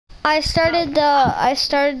I started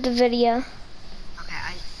the video.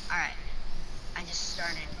 Okay, alright. I just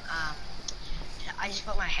started. I just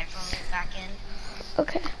put my headphones back in.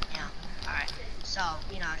 Okay. Yeah. Alright. So,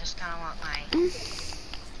 you know, I just kind of want my.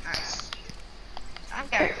 Alright. So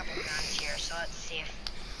I've got a couple guns here, so let's see if.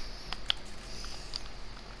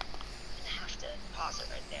 I have to pause it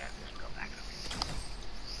right there and then go back over.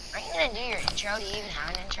 Are you gonna do your intro? Do you even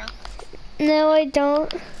have an intro? No, I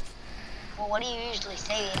don't. Well, what do you usually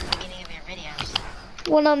say in the beginning of your videos?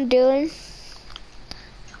 What I'm doing.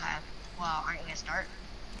 Okay. Well, aren't you gonna start?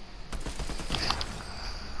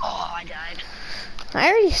 Oh, I died. I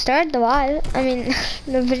already started the live. I mean,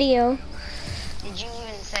 the video. Did you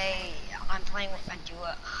even say I'm playing with a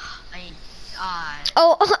duo?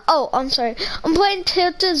 Oh, I'm sorry. I'm playing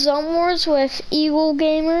Tilted Zone Wars with Eagle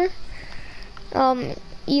Gamer.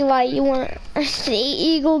 Eli, you want the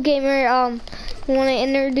Eagle Gamer? You want to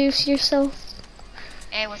introduce yourself?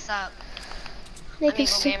 Hey, what's up? They I'm can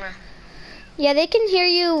Eagle Gamer. Yeah, they can hear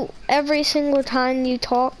you every single time you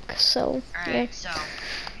talk. So Alright, yeah. so. Okay.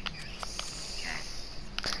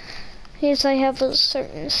 Here's I have a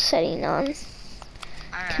certain setting on.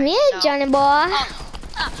 Alright. Come here, so, Johnny boy.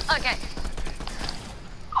 Okay.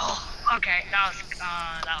 Oh, okay. That was unfair.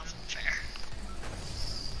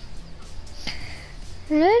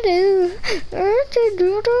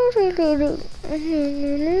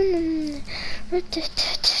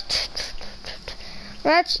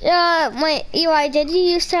 Wait, Eli, did you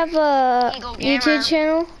used to have a YouTube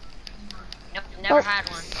channel? Nope, never had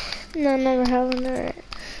one. No, never had one. Alright.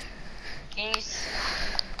 Can you?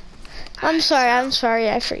 I'm sorry,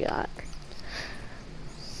 I forgot.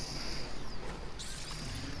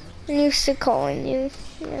 I'm used to calling you.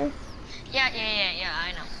 Yeah. Yeah,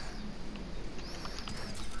 I know.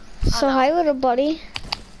 So hi, little buddy.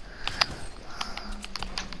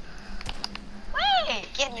 Wait,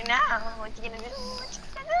 get me now. What you gonna do?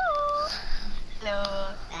 Hello.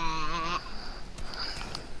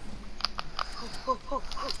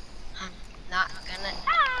 I'm not gonna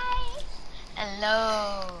die. Hello,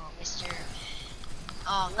 Mr.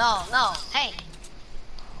 Oh no. Hey,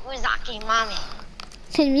 Uzaki, mommy.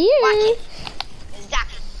 Come here.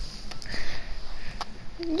 Uzaki.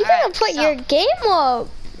 You gotta put your game up.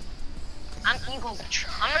 I'm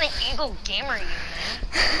an Eagle Gamer, you man.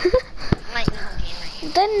 I'm an Eagle Gamer, you.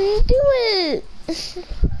 Then do it.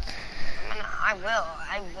 I will.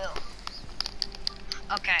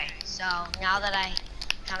 Okay, so now that I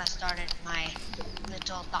kind of started my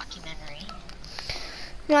little documentary.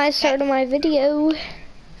 Now I started my video. Is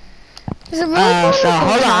it really so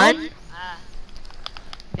hold on.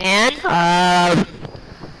 Man,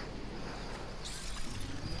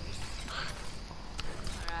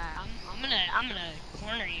 I'm gonna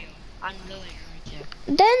corner you. I'm really going to.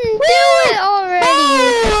 Then do it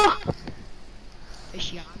already.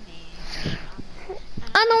 Fishy on me.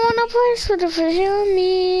 I don't wanna play with the fish on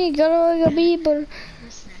me. Gotta be, but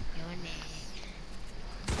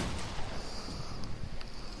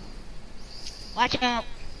Watch out.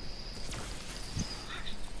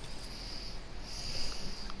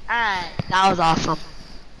 Alright, that was awesome.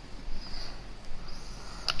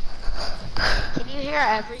 can you hear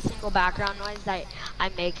every single background noise that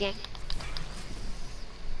I'm making?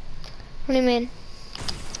 what do you mean?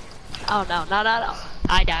 Oh no.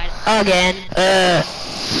 I died. Again.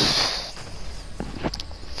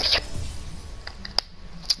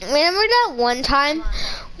 Remember that one time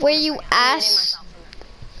where you asked?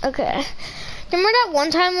 Okay. Remember that one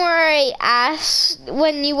time where I asked,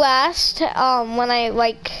 when you asked,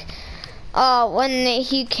 when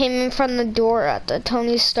he came in from the door at the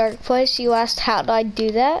Tony Stark place, you asked how do I do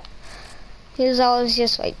that? Because I was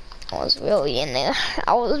just like, I was really in the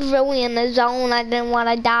zone. I didn't want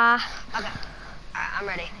to die. Okay, I'm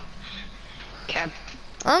ready. Okay.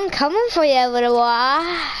 I'm coming for you, little boy.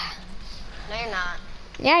 No, you're not.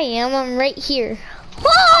 Yeah, I am. I'm right here.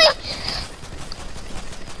 Why?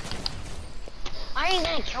 Why are you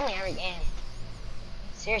gonna kill me every game?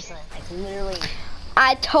 Seriously, like literally.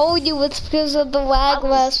 I told you it's because of the lag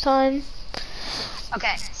last time.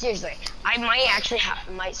 Okay, seriously. I might actually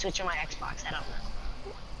might switch on my Xbox. I don't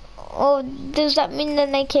know. Oh, does that mean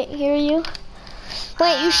that I can't hear you?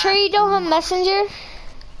 Wait, you sure you don't have Messenger?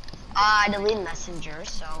 I deleted Messenger,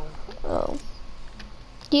 so. Oh.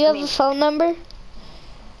 Do you have a phone number?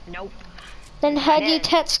 Nope. Then how do you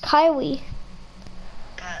text Kylie?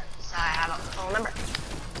 Cause I have a phone number.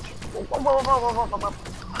 Whoa.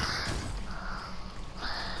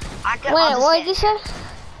 Wait, what did you say?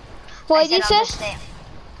 What did you say?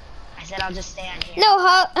 I said I'll just stay on here. No,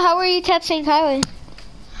 how are you texting Kylie?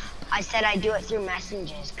 I said I do it through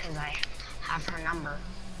messages because I have her number.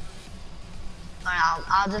 Alright,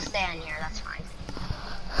 I'll just stay on here. That's fine.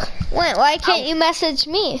 Wait, why can't you message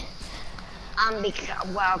me?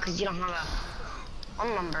 Because you don't have a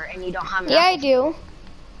phone number and you don't have an Yeah, I Apple. do.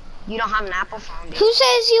 You don't have an Apple phone, dude. Who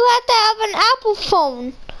says you have to have an Apple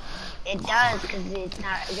phone? It does, because it's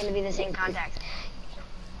not gonna be the same contacts.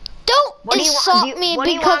 Don't What do you insult want- me what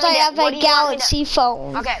do you because want I me to- have what a do you want me to- Galaxy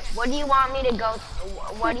phone. Okay, what do you want me to go?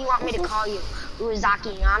 What do you want me to call you?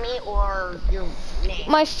 Uzaki Yami or your name?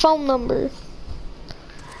 My phone number.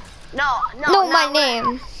 No, No, my not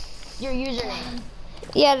name. Your username.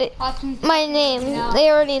 Yeah, my name. They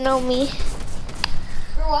already know me.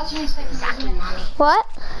 We're watching the second Uzaki movie. Mami. What?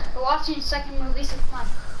 We're watching the second movie, so come on.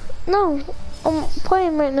 No, I'm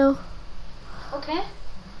playing right now. Okay.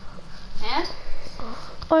 And?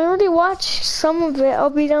 I already watched some of it. I'll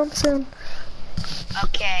be down soon.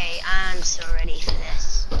 Okay, I'm so ready for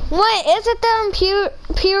this. Wait, is it the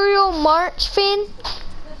Imperial March thing?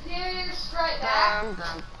 The Imperial Strike Back.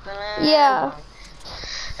 Yeah.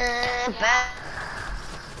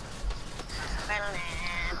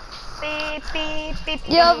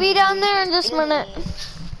 Yeah, I'll be down there in just a minute.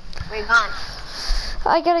 Where you gone?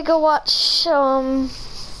 I gotta go watch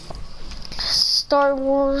Star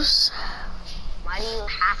Wars. Why do you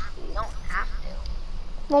have to? You don't have to.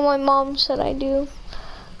 Well, my mom said I do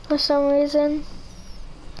for some reason.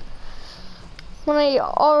 When I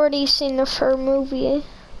already seen the fur movie.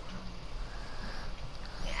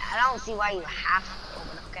 Yeah, I don't see why you have to.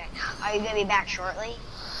 But okay. Are you gonna be back shortly?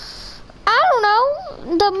 I don't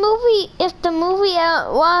know. The movie, if the movie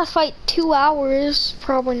lasts like 2 hours,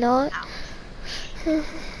 probably not.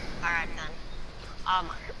 Alright then.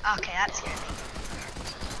 Okay, that's good.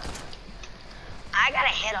 I gotta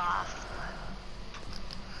hit off.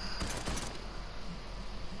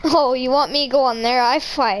 Oh, you want me to go on there? I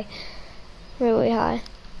fly really high.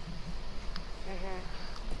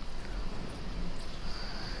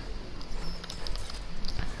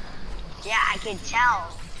 Yeah, I can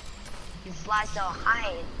tell. You fly so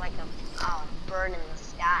high, it's like a bird in the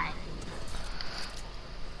sky.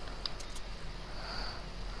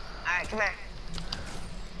 Alright, come here.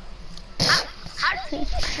 How did you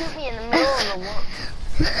just shoot me in the middle of the world?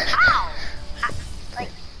 How?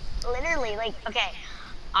 Like, literally, like, okay.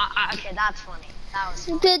 Okay, that's funny. That was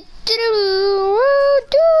funny. Alright,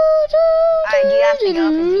 do you have to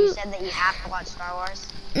go because you said that you have to watch Star Wars?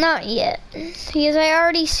 Not yet, because I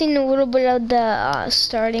already seen a little bit of the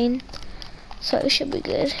starting, so it should be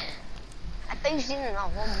good. I thought you seen the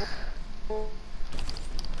whole movie.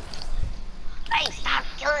 Hey, stop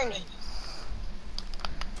killing me.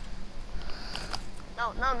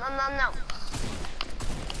 No.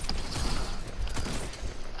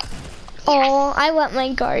 Oh, I let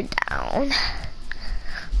my guard down.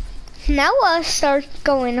 Now I'll start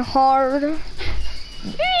going hard.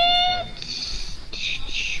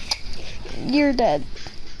 You're dead.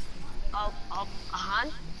 Oh,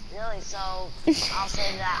 really? So I'll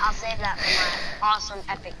save that for my awesome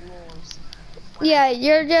epic moves. Yeah,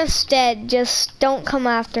 you're just dead. Just don't come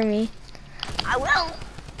after me. I will.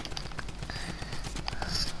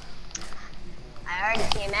 I already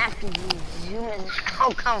came after you.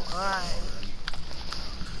 Oh, come on.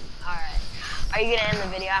 Alright. Are you gonna end the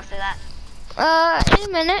video after that? In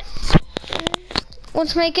a minute.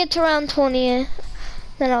 Let's make it to round 20,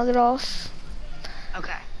 then I'll get off.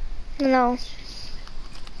 Okay. No,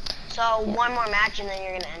 So one more match and then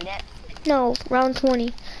you're gonna end it? no, round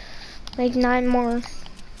 20. Like 9 more. Okay.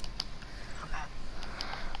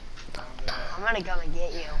 I'm gonna come and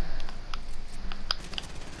get you.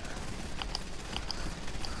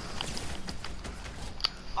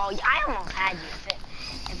 Oh, yeah, I almost had you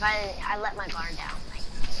if I let my guard down.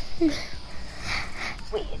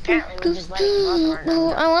 Wait, apparently we're just letting your guard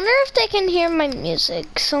down. I wonder if they can hear my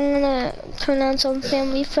music, so I'm gonna turn on some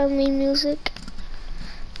family-friendly music.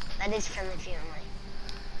 That is friendly family.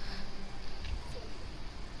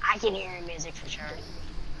 I can hear your music for sure.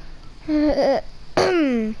 You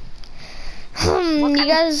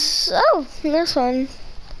guys, oh, this one.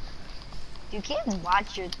 Do kids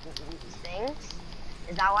watch your things?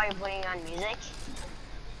 Is that why you're putting on music?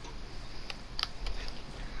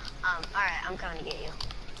 Alright, I'm coming to get you.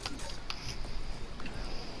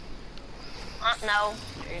 No,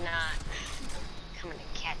 you're not. Coming to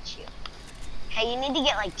catch you. Hey, you need to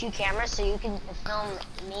get like 2 cameras so you can film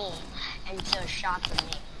me and so shots of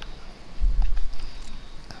me.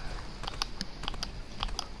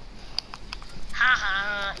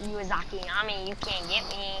 Haha, Uzaki Yami, you can't get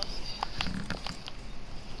me.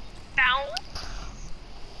 Bounce.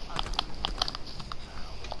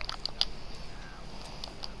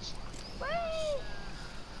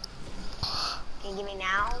 Can you give me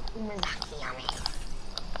now? Uzamaki, yummy.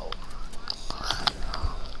 Oh.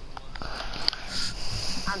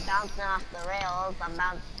 I'm bouncing off the rails. I'm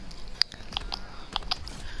bouncing.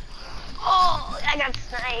 Oh, I got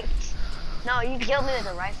sniped. No, you killed me with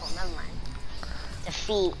a rifle. Never mind.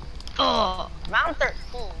 Defeat. Oh, round 13.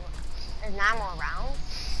 There's 9 more rounds.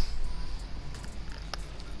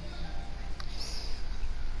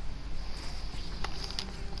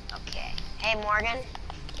 Okay. Hey, Morgan.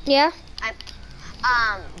 Yeah?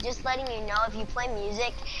 Just letting you know, if you play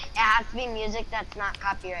music, it has to be music that's not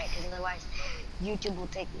copyright, because otherwise YouTube will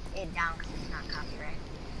take it down because it's not copyright.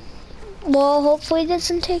 Well, hopefully it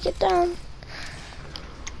doesn't take it down.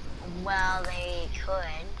 Well, they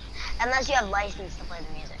could, unless you have license to play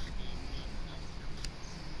the music.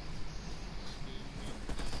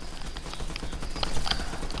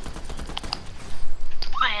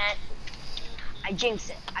 I jinxed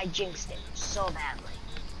it. I jinxed it so badly.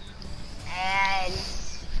 And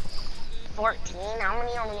 14. How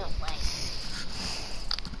many are we gonna play?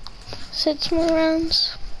 6 more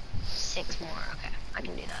rounds. 6 more. Okay, I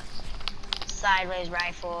can do that. Sideways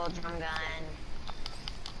rifle, drum gun.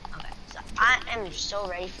 Okay, so I am so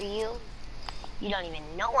ready for you. You don't even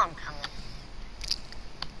know I'm coming.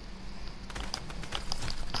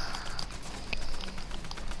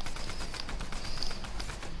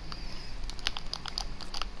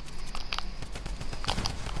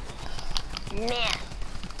 Man.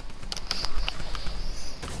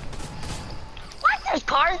 What? There's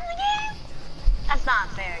cars in the game? That's not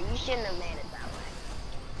fair. You shouldn't have made it that way.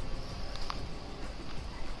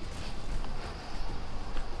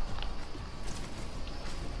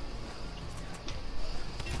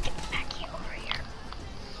 Get back here over here.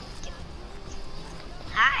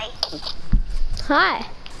 Hi. Hi.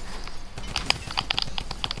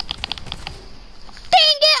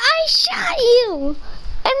 Dang it, I shot you!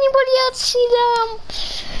 Anybody else see that?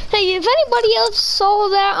 Hey, if anybody else saw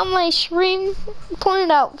that on my stream, point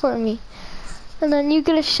it out for me. And then you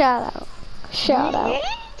get a shout out. Shout out.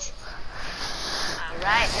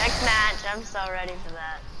 Alright, next match. I'm so ready for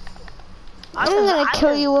that. I'm gonna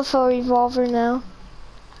kill you with a revolver now.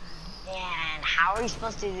 And how are you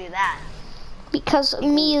supposed to do that? Because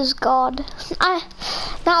me is God.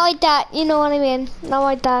 Not like that, you know what I mean? Not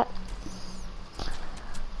like that.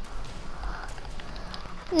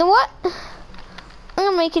 You know what? I'm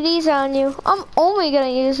gonna make it easy on you. I'm only gonna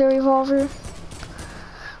use a revolver.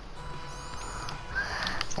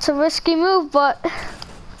 It's a risky move, but...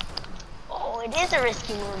 Oh, it is a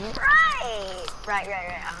risky move. Right. Right.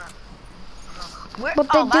 But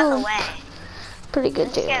they by do the way, pretty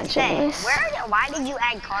good damage. Why did you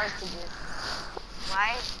add cars to this?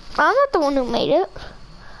 Why? I'm not the one who made it.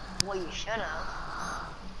 Well, you should have.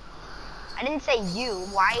 I didn't say you.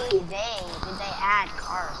 Why did they add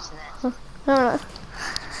cars to this? I don't know.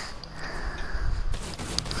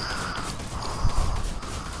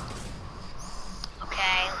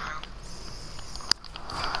 Okay.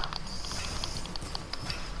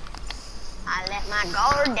 I let my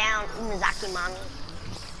guard down, Uzamaki mommy.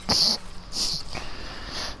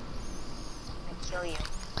 I kill you.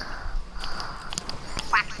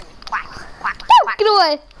 Quackson, quack. Get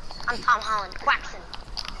away! I'm Tom Holland, Quackson.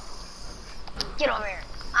 Get over here.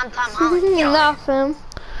 I'm Tom Holland. Get over Enough him.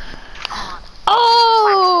 Oh!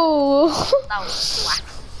 Oh! That was Quackson.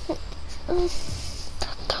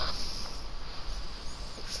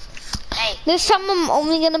 Hey. This time I'm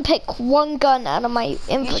only gonna pick one gun out of my You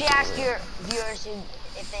inventory. should ask your viewers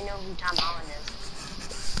if they know who Tom Holland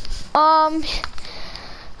is.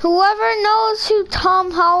 Whoever knows who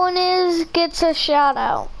Tom Holland is gets a shout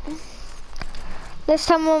out. This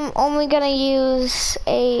time I'm only gonna use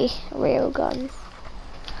a railgun.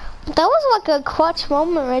 That was like a clutch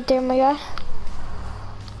moment right there, my guy.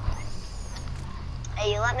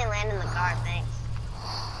 Hey, you let me land in the car, thanks.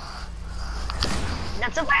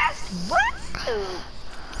 Not so fast. Woo!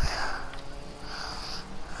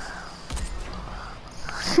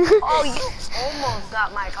 Oh, you almost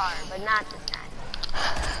got my car, but not this time.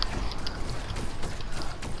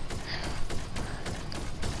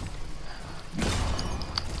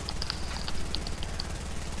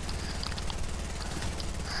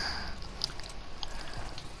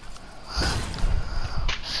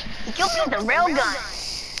 You killed me with a railgun.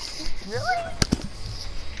 Really?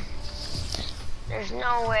 There's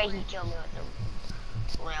no way he killed me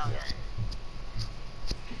with a railgun.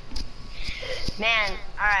 Man,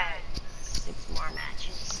 alright. 6 more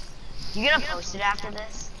matches. You gonna post it after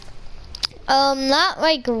this? Not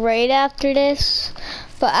like right after this,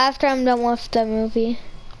 but after I'm done with the movie.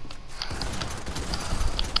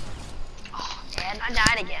 Oh man, I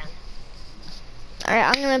died again. Alright,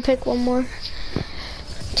 I'm gonna pick one more.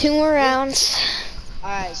 2 more rounds.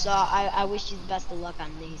 Alright, so I wish you the best of luck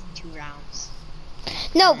on these 2 rounds.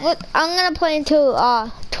 No, but I'm gonna play until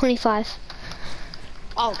 25.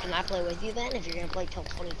 Oh, can I play with you then if you're gonna play till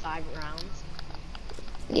 25 rounds?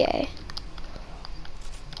 Yay.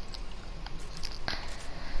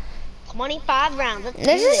 25 rounds. Let's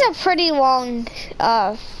This do is a pretty long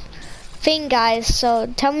thing, guys, so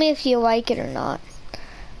tell me if you like it or not.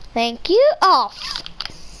 Thank you. Oh,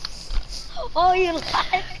 Oh, you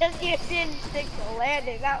lied because you didn't stick the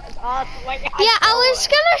landing. That was awesome. Like, yeah, I was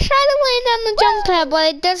gonna try to land on the jump pad,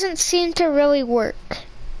 but it doesn't seem to really work.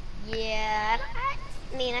 Yeah,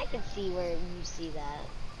 I mean, I can see where you see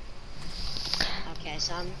that. Okay,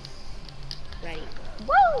 so I'm ready.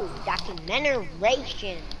 Woo!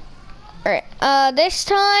 Documentation. Alright, this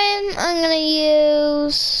time I'm gonna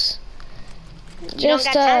use You don't just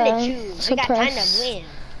got time to choose. You got time to suppress. win.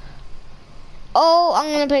 Oh, I'm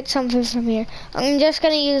gonna pick something from here. I'm just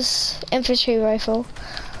gonna use infantry rifle.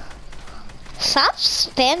 Stop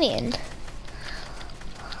spamming.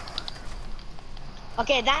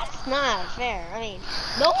 Okay, that's not fair. I mean,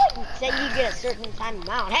 no one said you get a certain time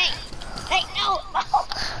amount. Hey! Hey, no!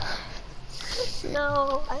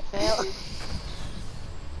 No, I failed.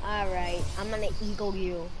 Alright, I'm gonna eagle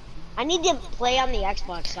you. I need to play on the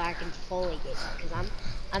Xbox so I can fully get you, because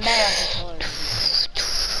I'm better on controller than you.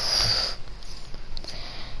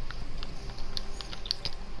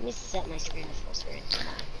 Let me set my screen to full screen.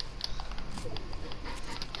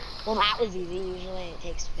 Well, that was easy. Usually it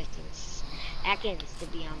takes 15 seconds to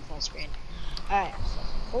be on full screen. Alright, so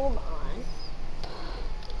hold on.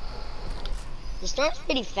 The start's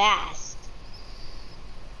pretty fast.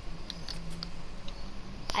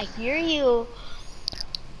 I hear you,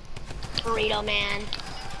 Burrito Man.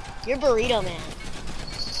 You're Burrito Man.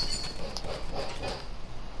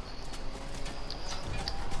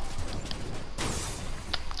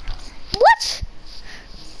 What?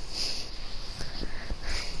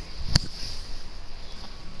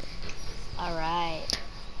 Alright.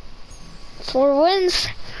 4 wins.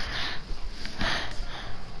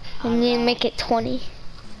 I need to make it 20.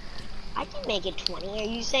 I can make it 20. Are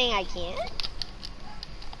you saying I can't?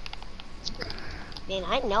 Man,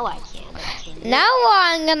 I know I can, but can you? Now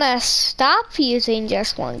I'm gonna stop using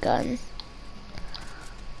just one gun.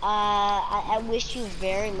 I wish you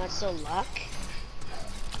very much so luck.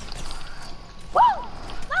 Whoa!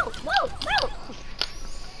 No, no, no!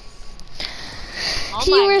 Oh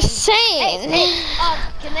You my were goodness. saying. Hey,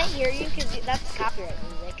 can they hear you? Cause that's copyright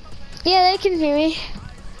music. Yeah, they can hear me.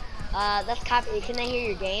 That's copyright. Can they hear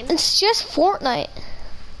your game? It's just Fortnite.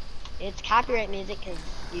 It's copyright music because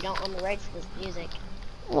you don't own the rights to this music.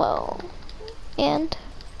 Well, and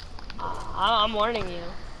I'm warning you.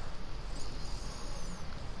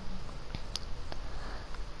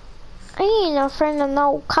 I ain't no friend of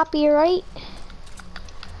no copyright.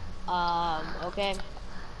 Okay.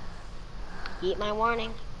 Eat my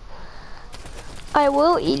warning. I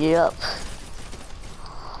will eat it up.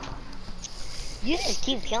 You just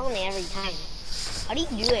keep killing me every time. How do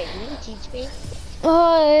you do it? Can you teach me?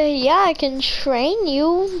 Yeah, I can train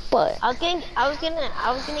you, but I was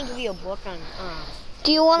gonna give you a book on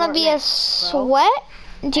do you want to be a Fortnite Pro. sweat?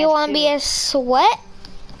 Do you want to be a sweat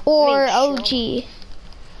or OG?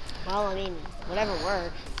 Well, I mean, whatever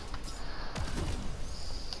works.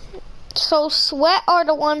 So sweat are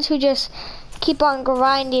the ones who just keep on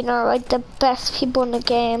grinding, are like the best people in the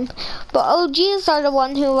game. But OGs are the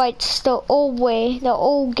one who likes the old way, the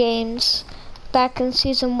old games back in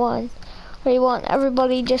season 1. Where you want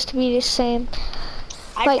everybody just to be the same.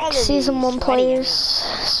 Like season 1 players.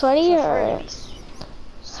 Sweaty or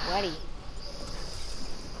sweaty.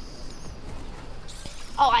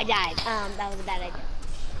 Oh, I died. That was a bad idea.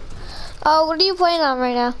 oh, what are you playing on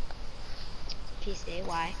right now? PC,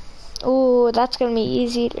 why? Ooh, that's gonna be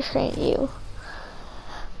easy to train you.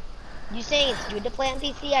 You saying it's good to play on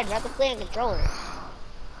PC? I'd rather play on controller.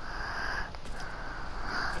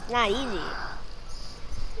 It's not easy.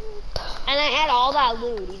 And I had all that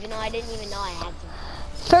loot, even though I didn't even know I had some.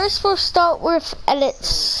 First, we'll start with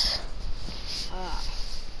edits.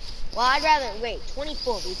 Well, I'd rather, wait,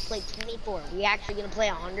 24, we played 24. We actually gonna play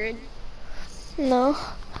 100? No,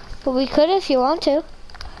 but we could if you want to.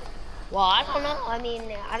 Well, I don't know. I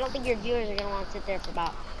mean, I don't think your viewers are gonna want to sit there for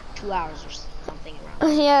about 2 hours or something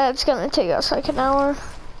around. Yeah, it's gonna take us like an hour.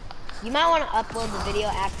 You might want to upload the video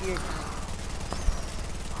after you're done.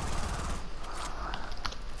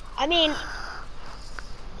 I mean,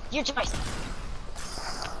 your choice.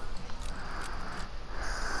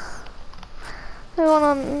 I want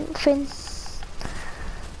on thing.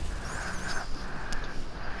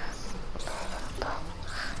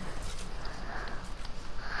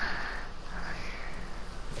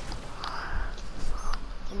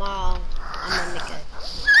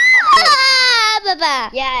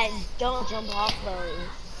 Yeah, don't jump off those.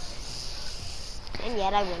 And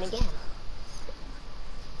yet I win again.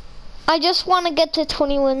 I just want to get to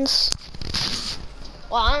 20 wins.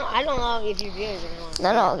 Well, I don't know if your viewers are gonna want to.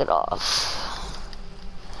 Then I'll get off.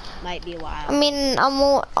 Might be a while. I mean,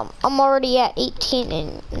 I'm already at 18,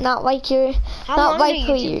 and not like you're, How not long like do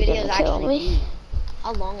who YouTube you're videos gonna kill actually me. be?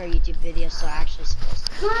 How long are YouTube videos so actually supposed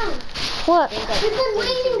to be? Mom, What? I think like we've been 32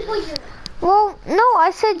 waiting for minutes. you. Well, no,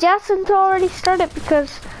 I said Jackson's already started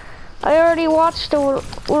because I already watched a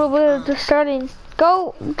little bit of the starting.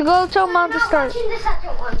 Go tell Mom to start. Watching the second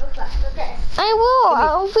one with us, okay? I will.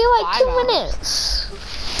 I'll be like 2 5 hours. minutes.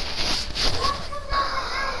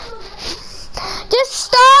 Just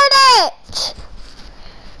start it.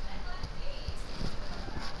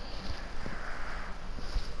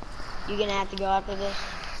 You gonna have to go after this?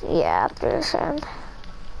 Yeah, after this end.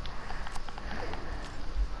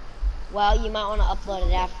 Well, you might want to upload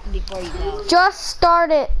it after before you go. Just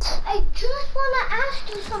start it. I just want to ask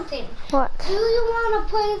you something. What? Do you want to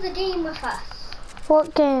play the game with us?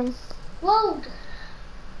 What game? Load.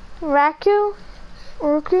 Raku?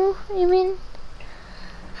 Urku, you mean?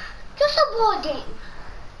 Just a board game.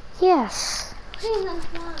 Yes. Please, that's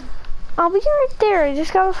one. I'll be right there. I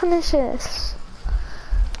just gotta finish this.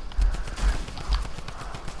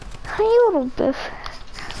 Hey, little biff.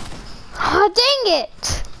 Oh, dang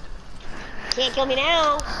it! Can't kill me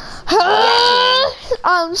now.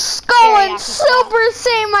 I'm going Teriyaki Super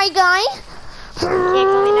Saiyan, my guy. Can't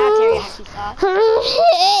kill me now, teriyaki sauce.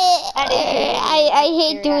 I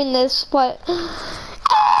hate doing this, but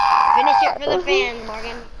Finish it for the fans,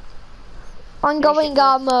 Morgan. ongoing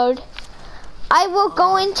God mode. I will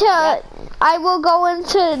go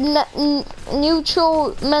into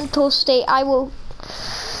neutral mental state. I will.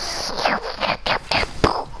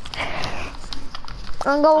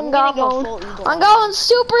 I'm going God mode. I'm going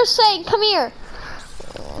Super Saiyan. Come here.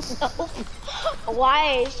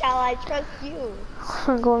 Why shall I trust you?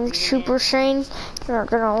 I'm going Super Saiyan. You're not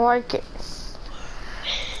gonna like it.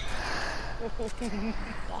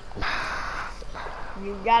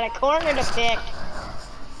 You got a corner to pick.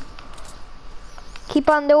 Keep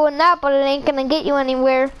on doing that, but it ain't gonna get you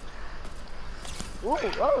anywhere. Ooh,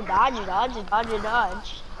 whoa, dodge, dodge, dodge,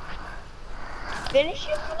 dodge. Finish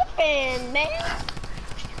it for the fan, man.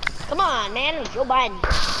 Come on, man, it's Joe Biden.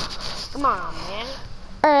 Come on, man.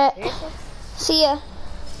 Alright, Seriously? see ya.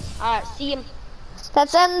 Alright, see him.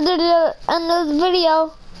 That's end of the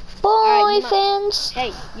video. Bye, Alright, fans.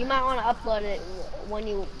 Hey, you might want to upload it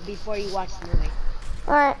before you watch the movie.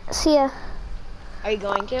 Alright, see ya. Are you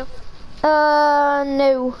going to?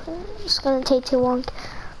 No. It's gonna take too long.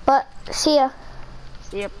 But, see ya.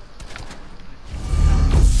 See ya.